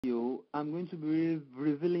video, I'm going to be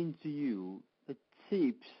revealing to you the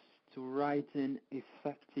tips to writing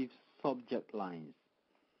effective subject lines.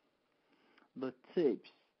 The tips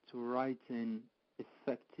to writing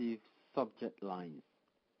effective subject lines.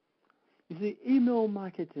 You see, email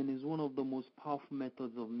marketing is one of the most powerful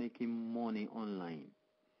methods of making money online.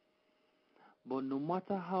 But no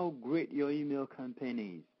matter how great your email campaign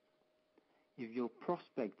is, if your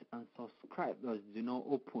prospects and subscribers do not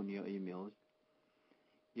open your emails,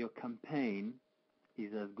 your campaign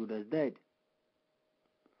is as good as dead.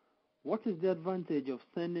 What is the advantage of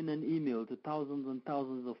sending an email to thousands and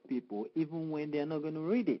thousands of people even when they're not going to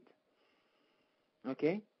read it?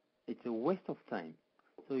 Okay? It's a waste of time.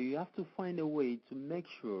 So you have to find a way to make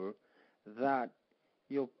sure that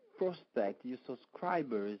your prospect, your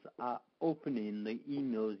subscribers are opening the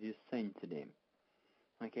emails you send to them.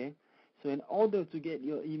 Okay? So in order to get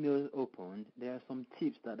your emails opened, there are some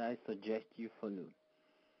tips that I suggest you follow.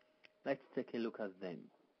 Let's take a look at them.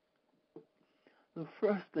 The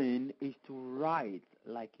first thing is to write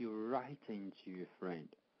like you're writing to your friend.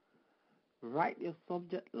 Write your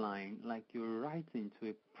subject line like you're writing to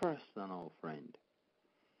a personal friend.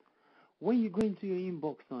 When you go into your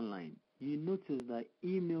inbox online, you notice that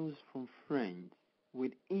emails from friends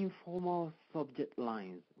with informal subject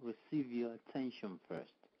lines receive your attention first.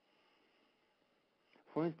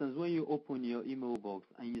 For instance, when you open your email box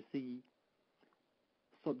and you see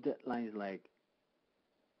subject lines like,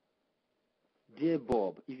 "Dear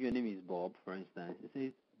Bob," if your name is Bob, for instance, it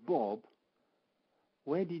says, "Bob,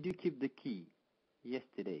 where did you keep the key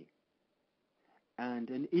yesterday?" And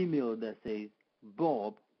an email that says,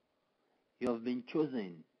 "Bob, you have been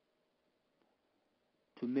chosen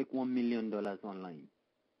to make $1 million online."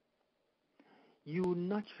 You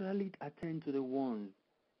naturally attend to the ones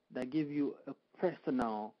that give you a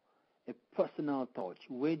personal touch.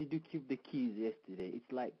 Where did you keep the keys yesterday?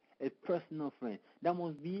 It's like a personal friend. That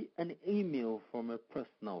must be an email from a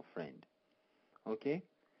personal friend. Okay?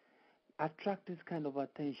 Attract this kind of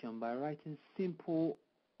attention by writing simple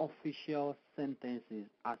official sentences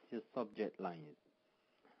as your subject lines.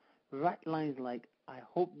 Write lines like, "I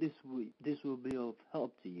hope this will be of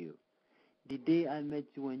help to you. The day I met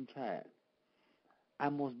you in child, I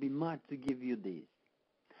must be mad to give you this."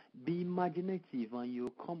 Be imaginative and you'll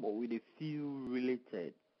come up with a few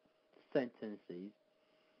related sentences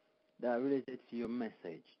that are related to your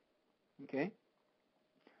message. Okay?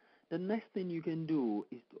 The next thing you can do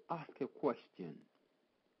is to ask a question.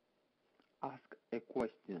 Ask a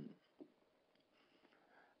question.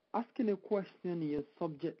 Asking a question in your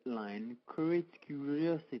subject line creates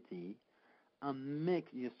curiosity and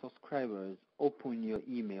makes your subscribers open your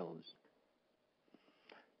emails.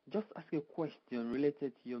 Just ask a question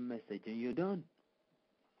related to your message and you're done.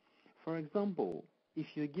 For example,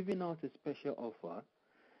 if you're giving out a special offer,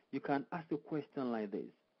 you can ask a question like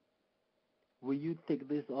this: "Will you take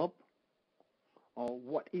this up?" Or,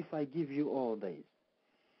 "What if I give you all this?"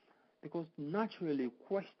 Because naturally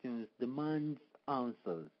questions demand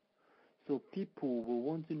answers. So people will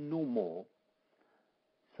want to know more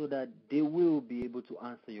so that they will be able to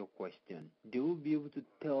answer your question. They will be able to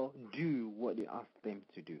do what you ask them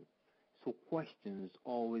to do. So questions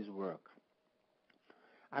always work.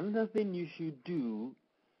 Another thing you should do,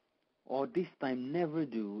 or this time never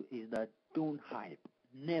do, is that don't hype.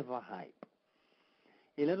 Never hype.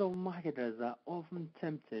 A lot of marketers are often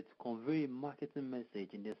tempted to convey a marketing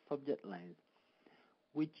message in their subject lines,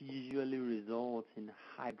 which usually results in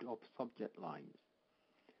hyped up subject lines.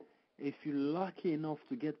 If you're lucky enough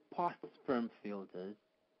to get past spam filters,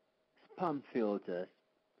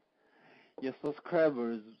 your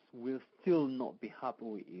subscribers will still not be happy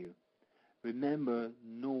with you. Remember,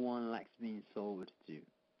 no one likes being sold to.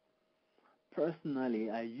 Personally,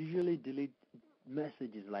 I usually delete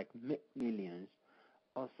messages like "make millions"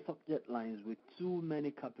 or subject lines with too many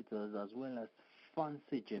capitals as well as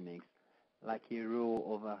fancy gimmicks like a row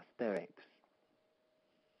of asterisks.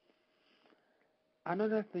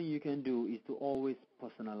 Another thing you can do is to always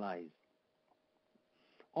personalize.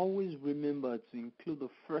 Always remember to include the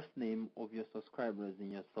first name of your subscribers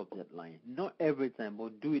in your subject line. Not every time,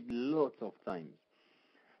 but do it lots of times.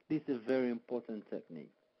 This is a very important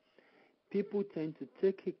technique. People tend to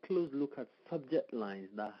take a close look at subject lines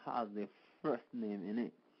that have their first name in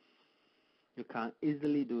it. You can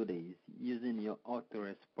easily do this using your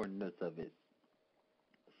autoresponder service.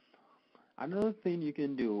 Another thing you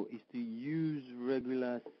can do is to use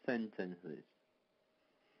regular sentences.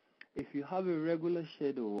 If you have a regular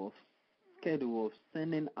schedule of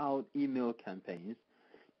sending out email campaigns,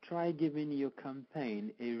 try giving your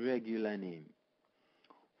campaign a regular name.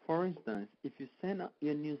 For instance, if you send out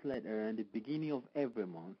your newsletter at the beginning of every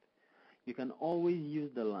month, you can always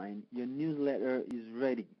use the line, "Your newsletter is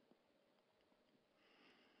ready."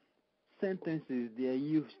 Sentences they are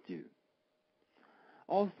used to.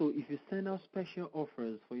 Also, if you send out special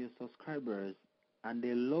offers for your subscribers and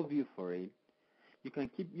they love you for it, you can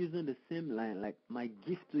keep using the same line like "my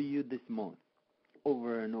gift to you this month"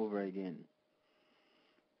 over and over again.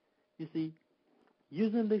 You see,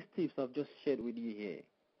 using these tips I've just shared with you here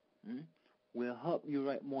mm, will help you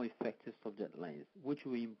write more effective subject lines, which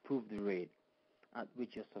will improve the rate at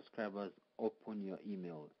which your subscribers open your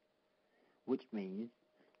emails, which means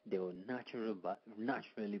they will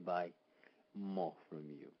naturally buy more from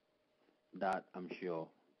you. That, I'm sure,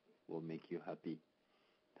 will make you happy.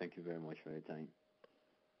 Thank you very much for your time.